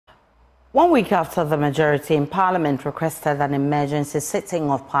1 week after the majority in Parliament requested an emergency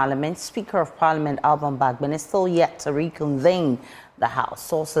sitting of Parliament, Speaker of Parliament Alban Bagbin is still yet to reconvene the House.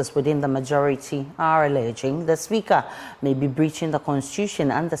 Sources within the majority are alleging the Speaker may be breaching the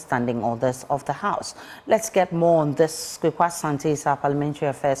Constitution and the standing orders of the House. Let's get more on this. Kwekwa Asante is our Parliamentary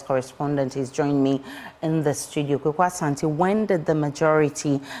Affairs correspondent. He's joined me in the studio. Kwekwa Asante, when did the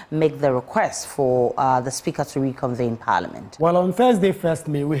majority make the request for the Speaker to reconvene Parliament? Well, on Thursday, 1st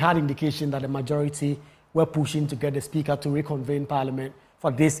May, we had indication that the majority were pushing to get the Speaker to reconvene Parliament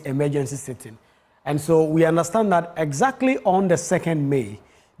for this emergency sitting. And so we understand that exactly on the 2nd May,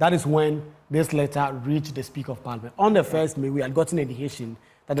 that is when this letter reached the Speaker of Parliament. On the 1st May, we had gotten indication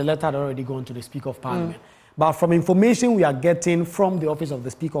that the letter had already gone to the Speaker of Parliament. But from information we are getting from the office of the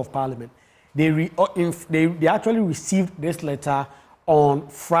Speaker of Parliament, they actually received this letter on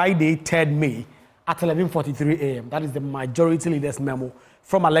Friday, 3rd May at 11:43 a.m. That is the majority leader's memo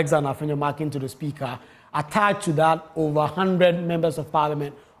from Alexander Afenyo Markin to the Speaker. Attached to that, over 100 members of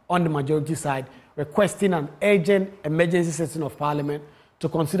Parliament on the majority side requesting an urgent emergency session of Parliament to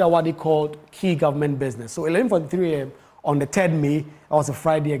consider what they called key government business. So 11:43 a.m. on the 3rd May, that was a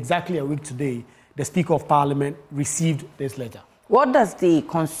Friday, exactly a week today, the Speaker of Parliament received this letter. What does the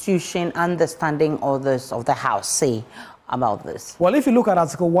Constitution and the standing orders of the House say about this? Well, if you look at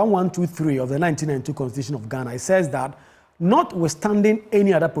Article 1123 of the 1992 Constitution of Ghana, it says that notwithstanding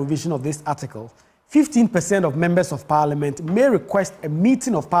any other provision of this article, 15% of members of Parliament may request a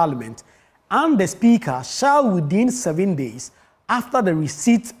meeting of Parliament, and the Speaker shall, within 7 days after the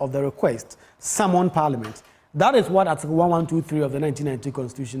receipt of the request, summon Parliament. That is what Article 1123 of the 1992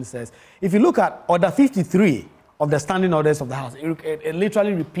 Constitution says. If you look at Order 53 of the Standing Orders of the House, it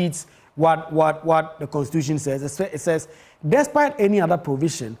literally repeats what the Constitution says. It says, despite any other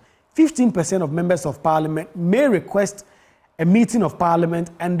provision, 15% of members of Parliament may request a meeting of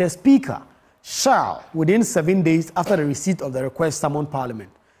Parliament, and the Speaker shall, within 7 days after the receipt of the request, summon Parliament.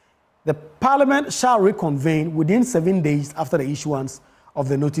 The Parliament shall reconvene within 7 days after the issuance of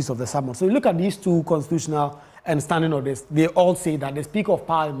the notice of the summons. So you look at these two constitutional and standing orders, they all say that the Speaker of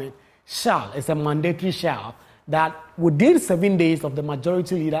Parliament shall, it's a mandatory shall, that within 7 days of the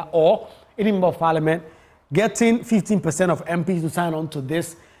majority leader or any member of Parliament getting 15% of MPs to sign on to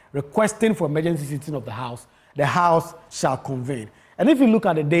this requesting for emergency sitting of the House shall convene. And if you look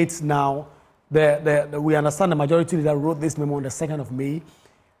at the dates now, we understand the majority leader wrote this memo on the 2nd of May.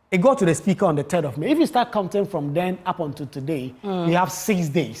 It got to the Speaker on the 3rd of May. If you start counting from then up until today, you have 6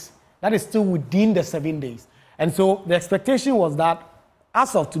 days. That is still within the 7 days. And so the expectation was that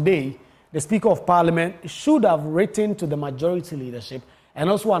as of today, the Speaker of Parliament should have written to the majority leadership and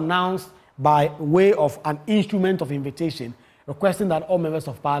also announced by way of an instrument of invitation requesting that all members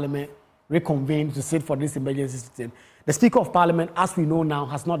of Parliament reconvene to sit for this emergency sitting. The Speaker of Parliament, as we know now,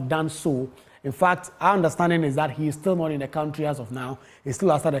 has not done so. In fact, our understanding is that he is still not in the country as of now. He's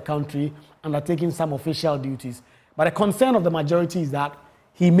still outside the country, undertaking some official duties. But the concern of the majority is that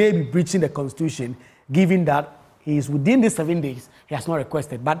he may be breaching the Constitution, given that he is within the 7 days. He has not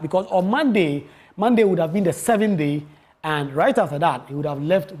requested. But because on Monday would have been the 7th day, and right after that, he would have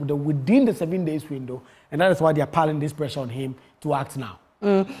left within the 7 days window. And that is why they are piling this pressure on him to act now.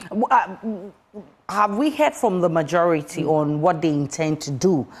 Have we heard from the majority on what they intend to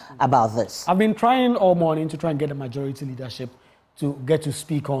do about this? I've been trying all morning to try and get the majority leadership to get to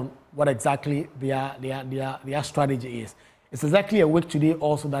speak on what exactly their strategy is. It's exactly a week today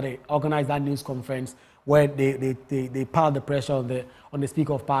also that they organized that news conference where they piled the pressure on the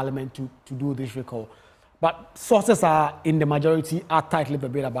Speaker of Parliament to do this recall. But sources are in the majority are tight-lipped a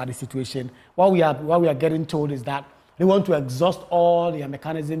bit about the situation. What we are getting told is that they want to exhaust all their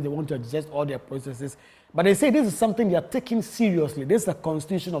mechanisms. They want to exhaust all their processes. But they say this is something they are taking seriously. This is the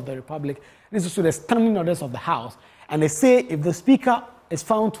Constitution of the Republic. This is the standing orders of the House. And they say if the Speaker is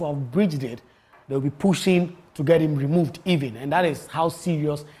found to have breached it, they'll be pushing to get him removed even. And that is how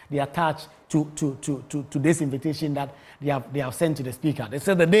serious they attach to this invitation that they have sent to the Speaker. They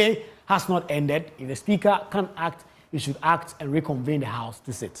said the day has not ended. If the Speaker can't act, he should act and reconvene the House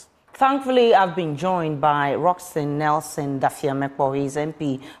to sit. Thankfully, I've been joined by Roxanne Nelson Dafiamekpo. He's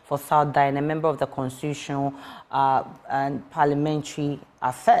MP for South Dine, a member of the Constitutional and Parliamentary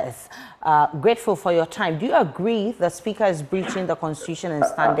Affairs. Grateful for your time. Do you agree the Speaker is breaching the Constitution and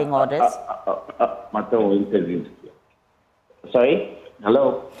standing orders? Sorry?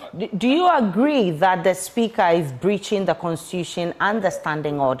 Hello? Do you agree that the Speaker is breaching the Constitution and the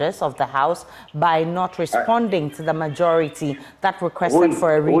standing orders of the House by not responding to the majority that requested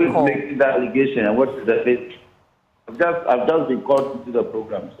for a recall? Who is making that allegation and what is the base? I've just been called into the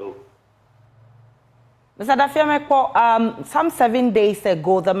program, so. Mr. Dafiamekpo, some 7 days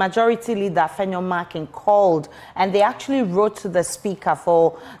ago, the majority leader, Fenyo Markin, called and they actually wrote to the Speaker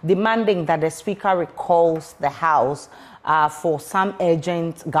for demanding that the Speaker recalls the House for some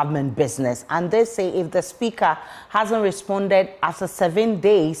urgent government business. And they say if the Speaker hasn't responded after 7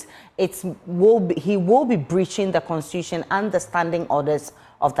 days, he will be breaching the Constitution and the standing orders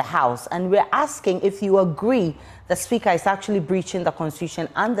of the House. And we're asking if you agree the Speaker is actually breaching the Constitution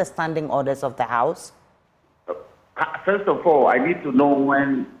and the standing orders of the House. First of all, I need to know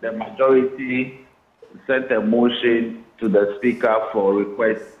when the majority sent a motion to the Speaker for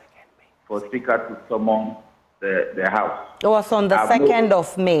request for Speaker to summon the House. It was on the 2nd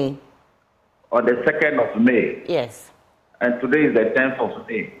of May. On the 2nd of May? Yes. And today is the 10th of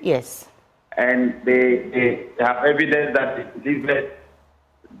May? Yes. And they have evidence that they delivered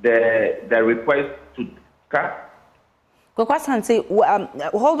the request to Speaker?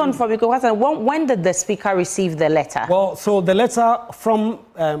 Hold on for me. When did the Speaker receive the letter? Well, so the letter from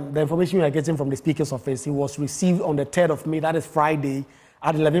the information we are getting from the Speaker's office, it was received on the 3rd of May, that is Friday,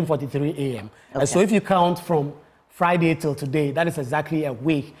 at 11:43 a.m. Okay. So if you count from Friday till today, that is exactly a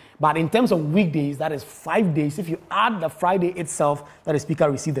week. But in terms of weekdays, that is 5 days. If you add the Friday itself that the Speaker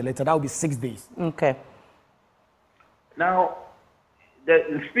received the letter, that would be 6 days. Okay. Now,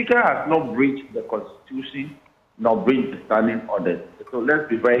 the Speaker has not breached the Constitution, nor breached the standing orders. So let's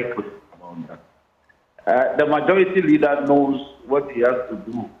be very clear about that. The majority leader knows what he has to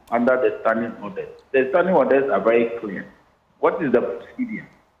do under the standing orders. The standing orders are very clear. What is the procedure?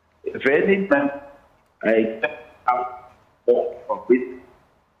 If any time I out from it,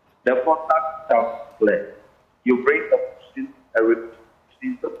 the contact shall clear. You bring the motion, a report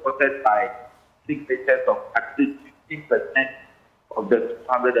supported by signatures of at least 15% of the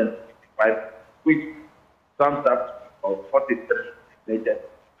 255, which sums up of 43 signatures.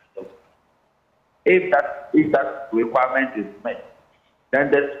 If that requirement is met, then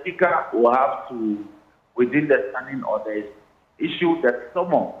the Speaker will have to, within the standing orders, issue the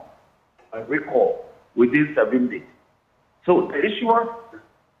summons and recall within 7 days. So the issuance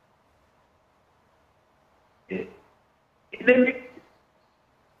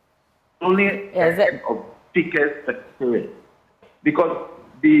only of Speaker's secretariat, because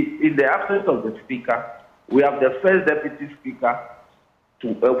in the absence of the Speaker, we have the first Deputy Speaker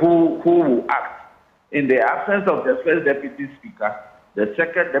who will act. In the absence of the first Deputy Speaker, the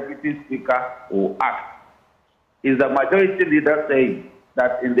second Deputy Speaker will act. Is the majority leader saying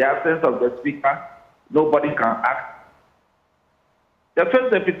that in the absence of the Speaker, nobody can act? The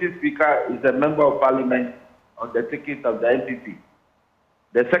first Deputy Speaker is a member of Parliament on the ticket of the NPP.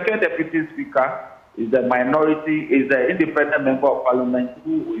 The second Deputy Speaker is the minority, is the independent member of Parliament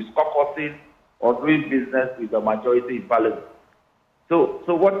who is caucusing or doing business with the majority in Parliament. So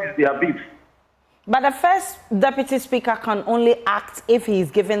what is their beef? But the first Deputy Speaker can only act if he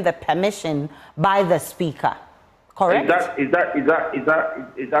is given the permission by the Speaker. Correct? Is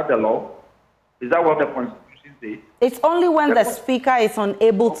that the law? Is that what the Constitution says? It's only when the Speaker is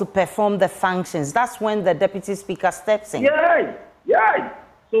unable to perform the functions. That's when the Deputy Speaker steps in. Yeah.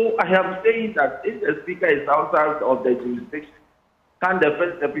 So I am saying that if the Speaker is outside of the jurisdiction, can the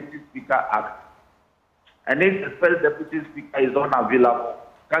first Deputy Speaker act? And if the first Deputy Speaker is unavailable,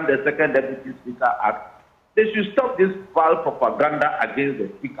 can the second Deputy Speaker act? They should stop this vile propaganda against the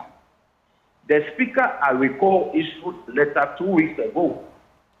Speaker. The Speaker, I recall, issued a letter 2 weeks ago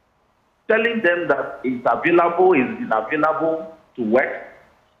telling them that he's available, he's unavailable to work.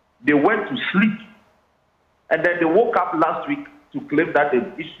 They went to sleep. And then they woke up last week to claim that they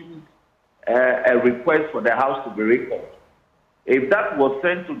issued a request for the House to be recalled. If that was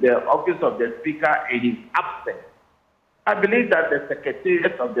sent to the office of the Speaker in his absence, I believe that the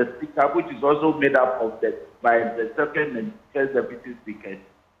Secretariat of the Speaker, which is also made up by the second and first Deputy Speakers,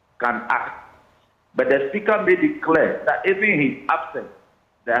 can act. But the Speaker made it clear that even in his absence,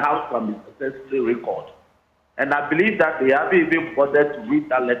 the House can be successfully recalled. And I believe that they haven't even bothered to read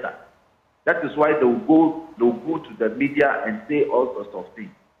that letter. That is why they'll go to the media and say all sorts of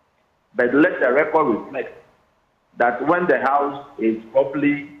things. But let the record reflect that when the House is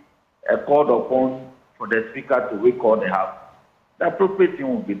properly called upon for the Speaker to recall the House, the appropriate thing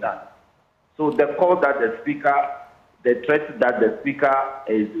will be done. So the call that the Speaker, the threat that the Speaker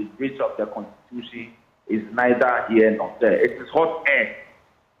is in breach of the Constitution is neither here nor there. It is hot air.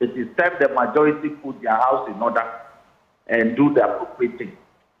 It is time the majority put their house in order and do the appropriate thing.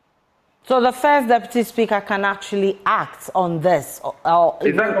 So the first Deputy Speaker can actually act on this? Is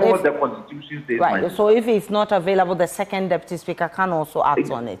that not what the Constitution says? Right, so if it's not available, the second Deputy Speaker can also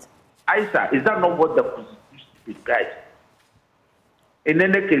act on it? Aisha, is that not what the Constitution prescribes? In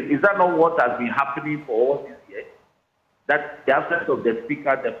any case, is that not what has been happening for all these years? That the absence of the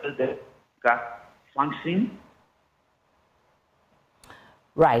speaker, the president speaker, function?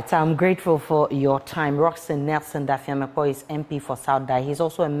 Right, I'm grateful for your time. Roxanne Nelson Dafiamepo is MP for South Dai. He's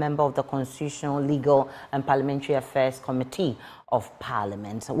also a member of the Constitutional, Legal and Parliamentary Affairs Committee of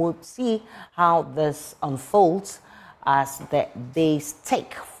Parliament. We'll see how this unfolds as the days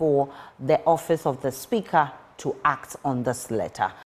take for the office of the Speaker to act on this letter.